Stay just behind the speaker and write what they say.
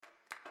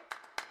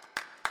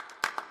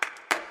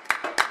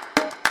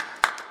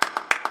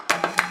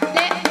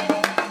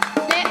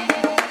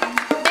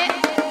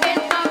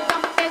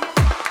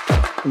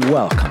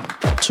Welcome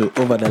to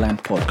Over the Line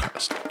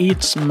Podcast.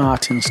 It's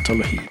Martin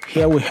Stolohi.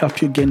 Here we help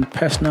you gain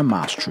personal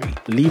mastery,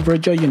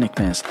 leverage your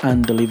uniqueness,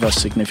 and deliver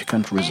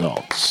significant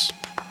results.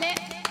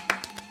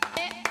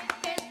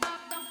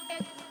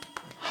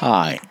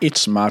 Hi,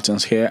 it's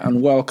Martins here,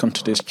 and welcome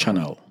to this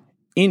channel.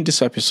 In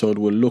this episode,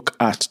 we'll look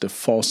at the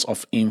force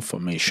of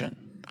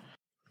information.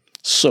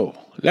 So,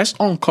 let's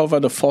uncover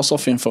the force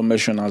of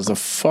information as the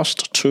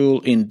first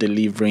tool in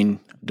delivering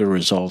the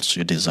results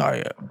you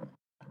desire.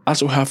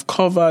 As we have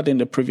covered in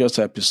the previous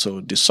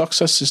episode, the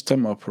success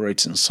system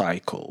operates in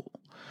cycle.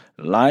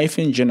 Life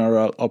in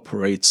general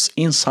operates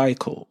in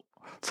cycle,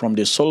 from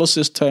the solar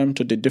system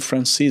to the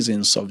different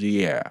seasons of the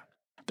year.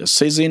 The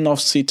season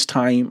of seed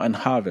time and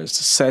harvest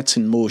sets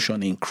in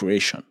motion in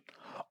creation.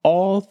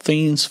 All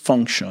things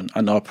function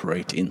and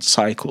operate in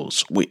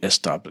cycles we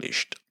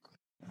established.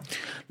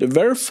 The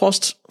very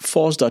first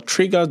force that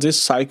triggers this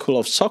cycle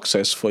of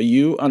success for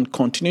you and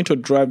continue to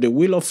drive the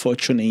wheel of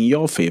fortune in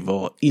your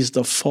favor is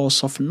the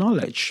force of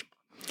knowledge.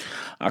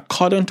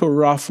 According to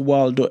Ralph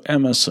Waldo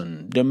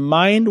Emerson, the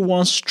mind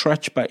once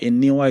stretched by a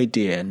new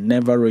idea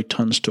never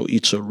returns to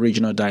its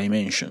original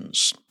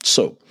dimensions.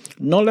 So,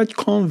 knowledge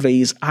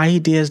conveys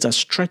ideas that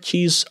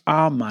stretches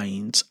our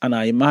minds and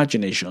our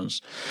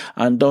imaginations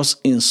and thus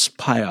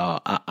inspire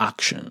our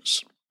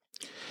actions.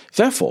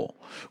 Therefore,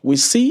 we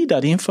see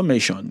that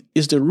information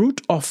is the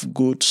root of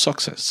good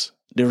success.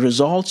 The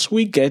results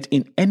we get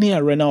in any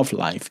arena of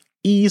life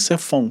is a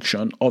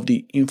function of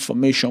the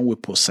information we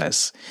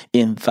possess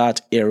in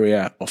that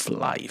area of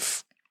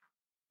life.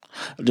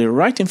 The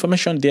right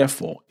information,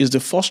 therefore, is the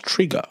first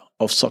trigger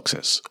of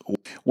success.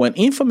 When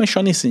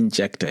information is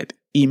injected,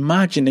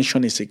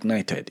 imagination is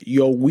ignited,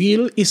 your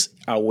will is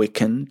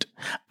awakened,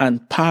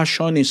 and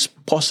passion is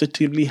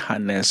positively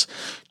harnessed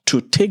to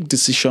take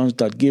decisions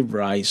that give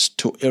rise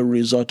to a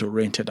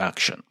result-oriented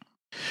action.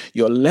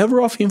 Your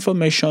level of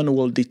information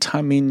will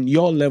determine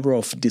your level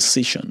of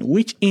decision,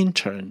 which in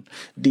turn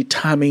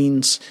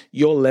determines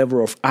your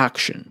level of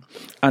action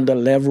and the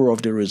level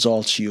of the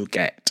results you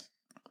get.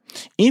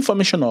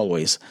 Information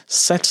always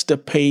sets the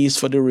pace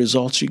for the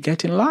results you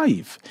get in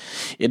life.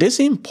 It is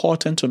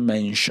important to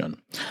mention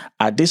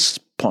at this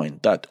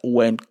point that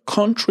when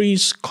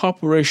countries,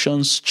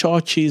 corporations,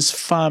 churches,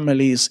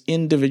 families,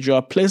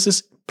 individuals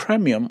places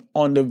premium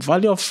on the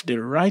value of the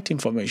right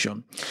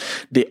information,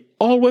 they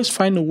always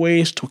find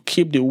ways to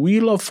keep the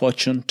wheel of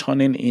fortune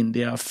turning in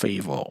their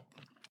favor.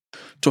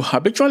 To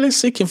habitually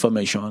seek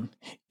information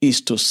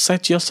is to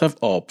set yourself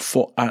up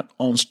for an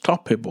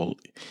unstoppable,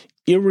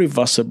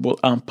 irreversible,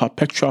 and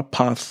perpetual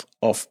path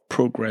of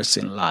progress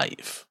in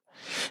life.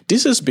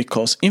 This is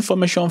because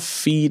information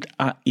feeds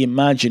our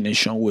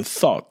imagination with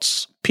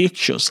thoughts,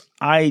 pictures,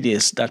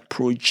 ideas that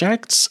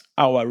projects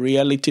our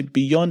reality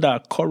beyond our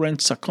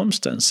current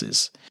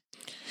circumstances.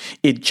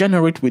 It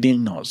generates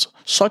within us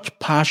such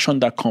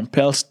passion that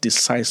compels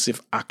decisive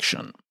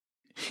action.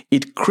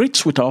 It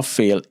creates without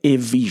fail a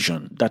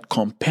vision that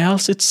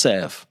compels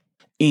itself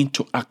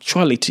into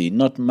actuality,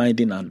 not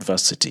minding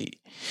adversity.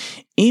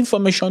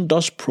 Information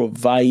does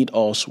provide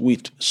us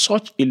with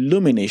such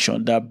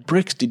illumination that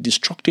breaks the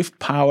destructive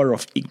power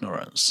of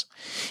ignorance.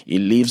 It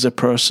leaves a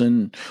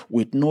person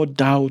with no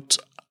doubt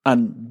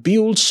and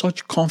builds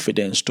such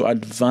confidence to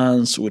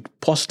advance with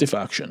positive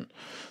action.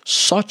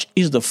 Such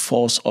is the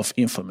force of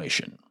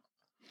information.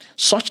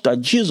 Such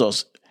that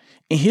Jesus,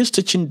 in his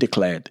teaching,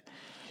 declared,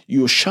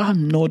 "You shall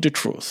know the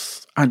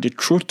truth, and the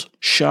truth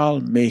shall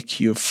make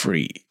you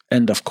free."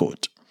 End of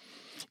quote.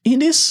 In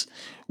this,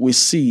 we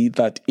see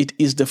that it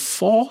is the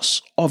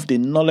force of the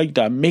knowledge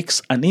that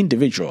makes an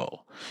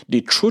individual.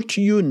 The truth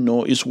you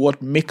know is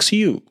what makes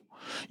you.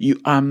 You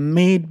are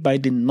made by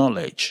the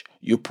knowledge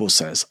you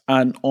possess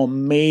and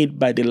unmade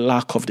by the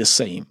lack of the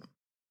same.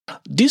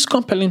 This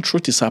compelling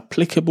truth is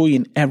applicable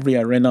in every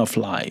arena of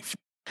life.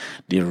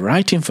 The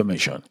right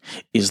information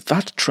is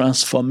that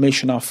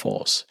transformational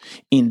force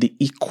in the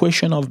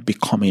equation of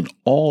becoming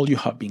all you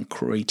have been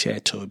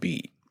created to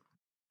be.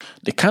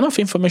 The kind of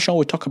information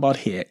we talk about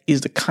here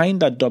is the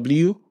kind that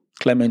W.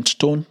 Clement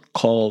Stone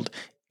called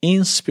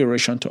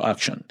inspiration to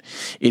action.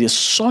 It is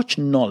such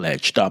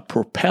knowledge that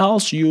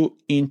propels you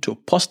into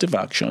positive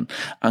action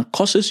and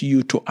causes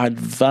you to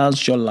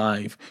advance your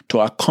life to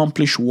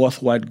accomplish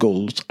worthwhile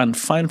goals and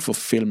find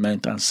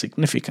fulfillment and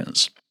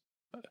significance.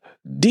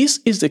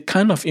 This is the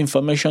kind of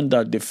information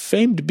that the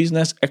famed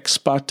business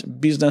expert,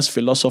 business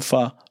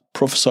philosopher,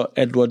 Professor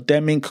Edward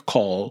Deming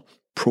called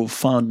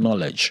profound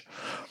knowledge.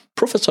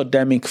 Professor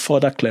Deming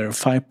further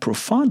clarified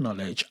profound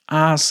knowledge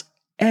as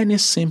any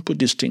simple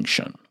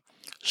distinction,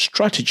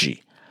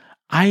 strategy,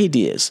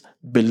 ideas,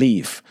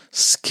 belief,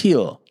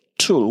 skill,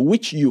 tool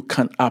which you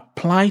can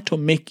apply to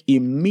make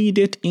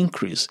immediate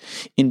increase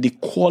in the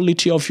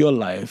quality of your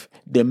life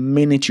the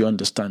minute you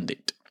understand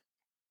it.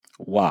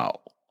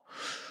 Wow.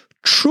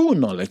 True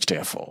knowledge,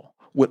 therefore,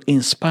 will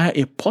inspire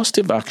a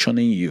positive action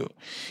in you.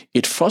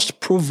 It first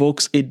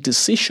provokes a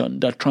decision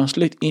that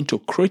translates into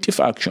creative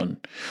action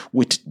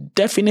with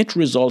definite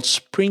results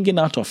springing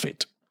out of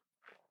it.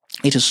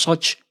 It is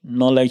such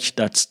knowledge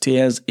that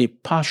steers a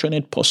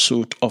passionate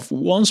pursuit of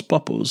one's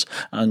purpose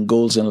and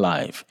goals in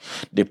life.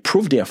 The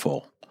proof,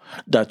 therefore,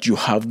 that you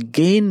have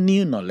gained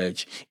new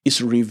knowledge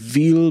is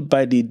revealed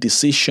by the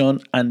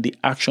decision and the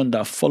action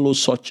that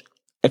follows such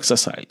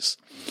exercise.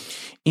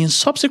 In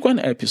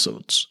subsequent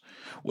episodes,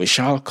 we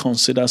shall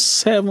consider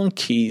 7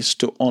 keys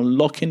to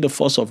unlocking the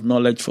force of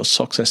knowledge for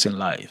success in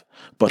life.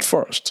 But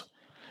first,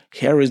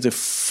 here is the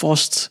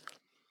first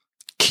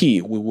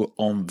key we will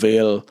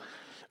unveil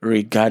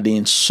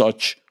regarding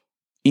such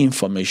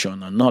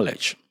information and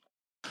knowledge.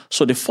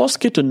 So the first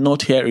key to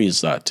note here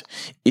is that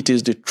it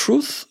is the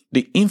truth,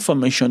 the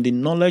information, the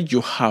knowledge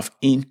you have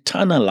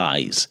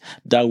internalized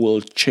that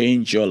will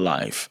change your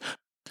life.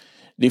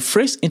 The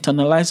phrase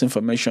internalized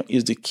information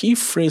is the key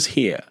phrase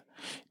here.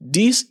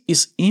 This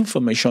is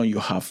information you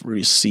have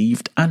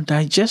received and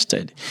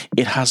digested.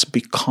 It has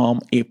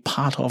become a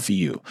part of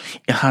you.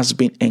 It has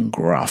been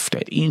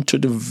engrafted into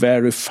the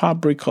very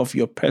fabric of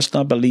your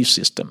personal belief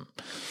system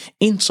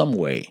in some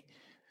way.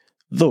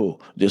 Though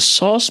the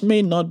source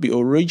may not be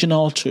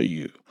original to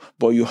you,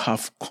 but you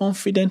have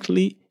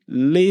confidently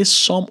laid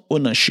some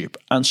ownership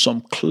and some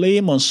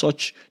claim on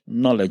such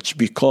knowledge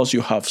because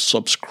you have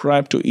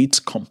subscribed to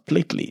it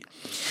completely.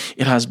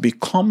 It has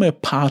become a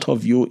part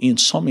of you in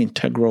some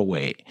integral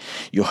way.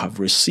 You have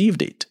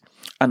received it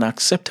and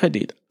accepted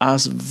it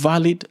as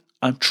valid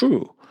and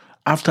true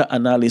after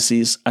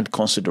analysis and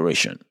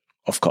consideration.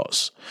 Of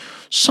course,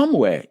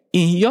 somewhere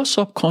in your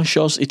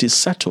subconscious it is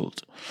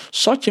settled.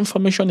 Such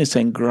information is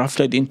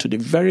engrafted into the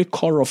very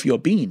core of your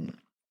being.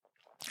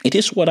 It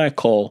is what I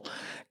call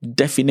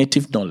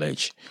definitive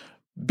knowledge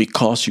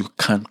because you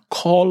can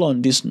call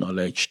on this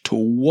knowledge to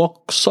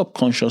work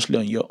subconsciously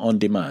on your own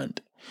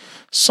demand,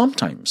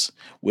 sometimes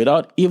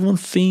without even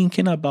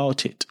thinking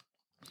about it.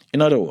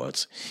 In other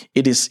words,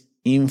 it is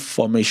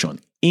information.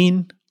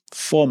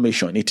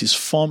 Information. It is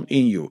formed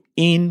in you.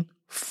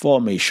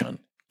 Information.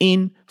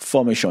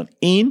 Information.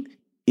 In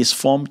is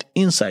formed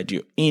inside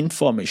you.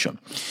 Information.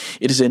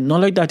 It is a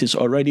knowledge that is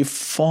already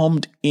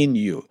formed in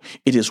you.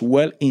 It is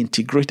well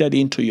integrated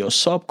into your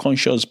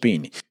subconscious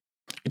being.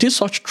 It is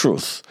such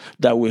truth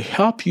that will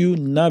help you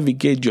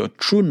navigate your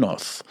true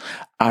north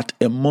at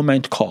a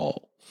moment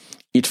call.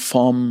 It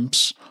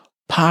forms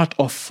part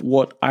of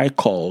what I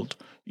called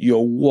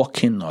your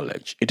working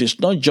knowledge. It is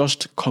not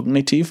just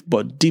cognitive,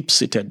 but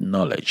deep-seated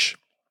knowledge.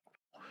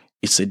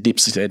 It's a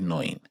deep-seated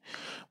knowing.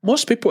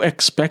 Most people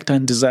expect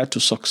and desire to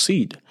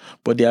succeed,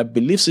 but their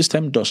belief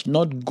system does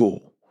not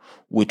go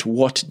with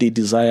what they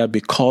desire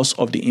because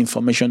of the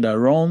information that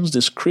runs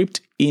the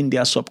script in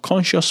their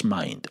subconscious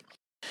mind.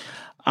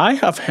 I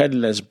have heard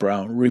Les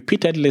Brown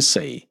repeatedly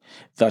say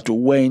that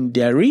when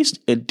there is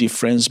a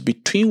difference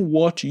between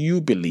what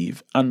you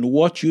believe and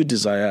what you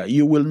desire,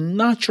 you will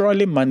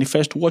naturally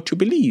manifest what you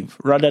believe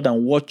rather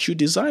than what you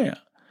desire.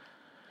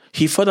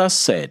 He further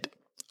said,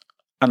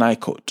 and I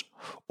quote,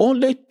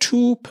 "Only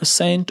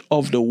 2%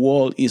 of the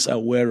world is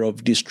aware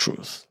of this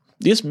truth.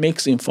 This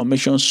makes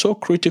information so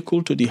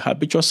critical to the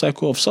habitual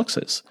cycle of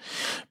success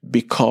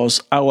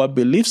because our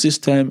belief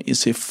system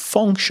is a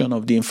function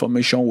of the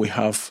information we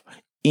have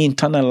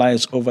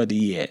internalized over the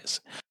years.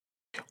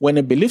 When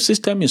a belief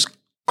system is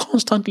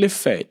constantly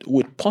fed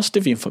with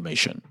positive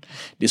information,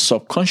 the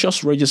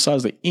subconscious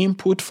registers the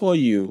input for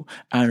you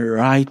and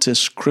writes a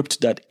script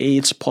that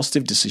aids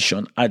positive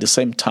decision at the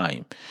same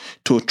time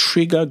to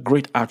trigger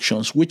great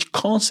actions which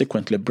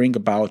consequently bring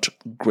about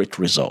great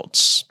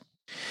results.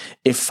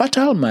 A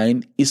fertile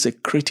mind is a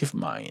creative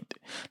mind.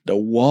 The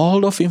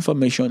world of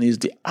information is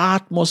the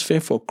atmosphere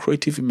for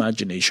creative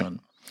imagination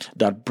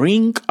that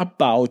bring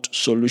about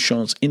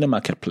solutions in the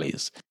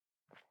marketplace.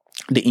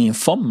 The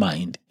informed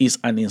mind is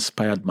an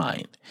inspired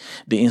mind.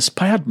 The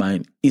inspired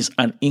mind is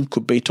an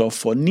incubator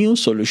for new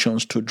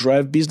solutions to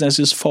drive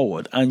businesses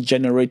forward and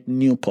generate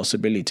new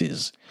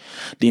possibilities.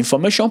 The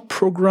information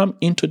programmed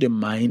into the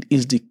mind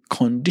is the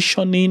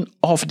conditioning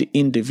of the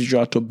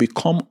individual to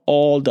become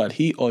all that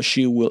he or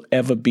she will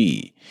ever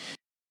be.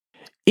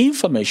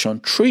 Information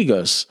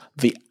triggers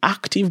the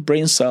active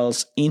brain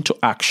cells into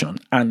action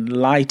and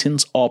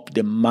lightens up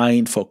the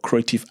mind for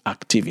creative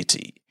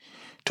activity.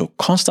 To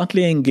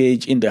constantly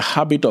engage in the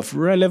habit of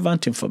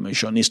relevant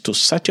information is to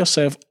set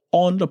yourself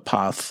on the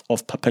path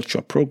of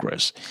perpetual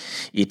progress.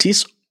 It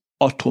is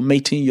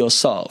automating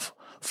yourself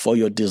for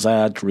your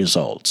desired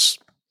results.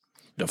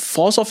 The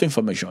force of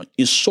information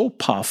is so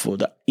powerful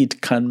that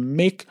it can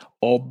make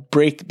or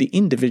break the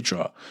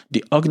individual,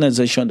 the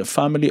organization, the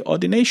family, or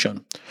the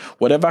nation.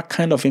 Whatever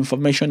kind of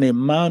information a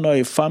man or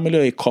a family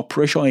or a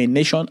corporation or a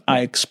nation are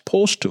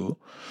exposed to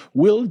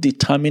will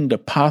determine the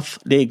path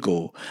they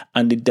go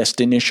and the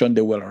destination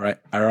they will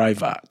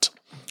arrive at.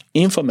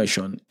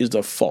 Information is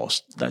the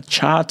force that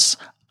charts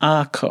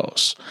our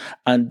course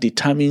and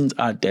determines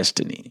our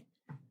destiny.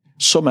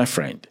 So, my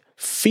friend,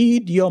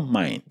 feed your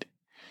mind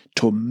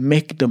to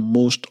make the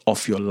most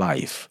of your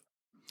life.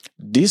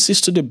 This is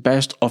to the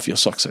best of your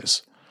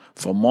success.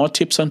 For more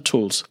tips and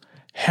tools,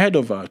 head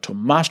over to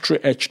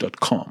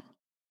masteryedge.com.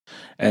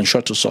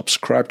 Ensure to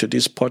subscribe to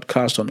this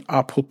podcast on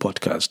Apple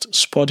Podcast,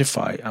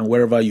 Spotify, and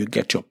wherever you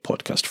get your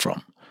podcast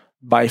from.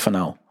 Bye for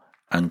now,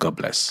 and God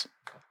bless.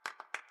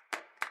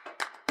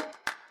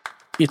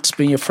 It's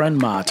been your friend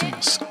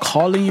Martins,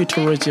 calling you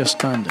to raise your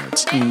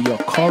standards in your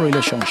core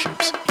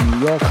relationships,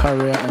 in your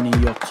career, and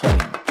in your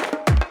calling.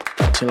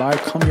 Till I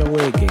come your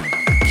way again,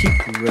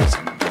 keep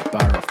raising the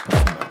bar of perfection.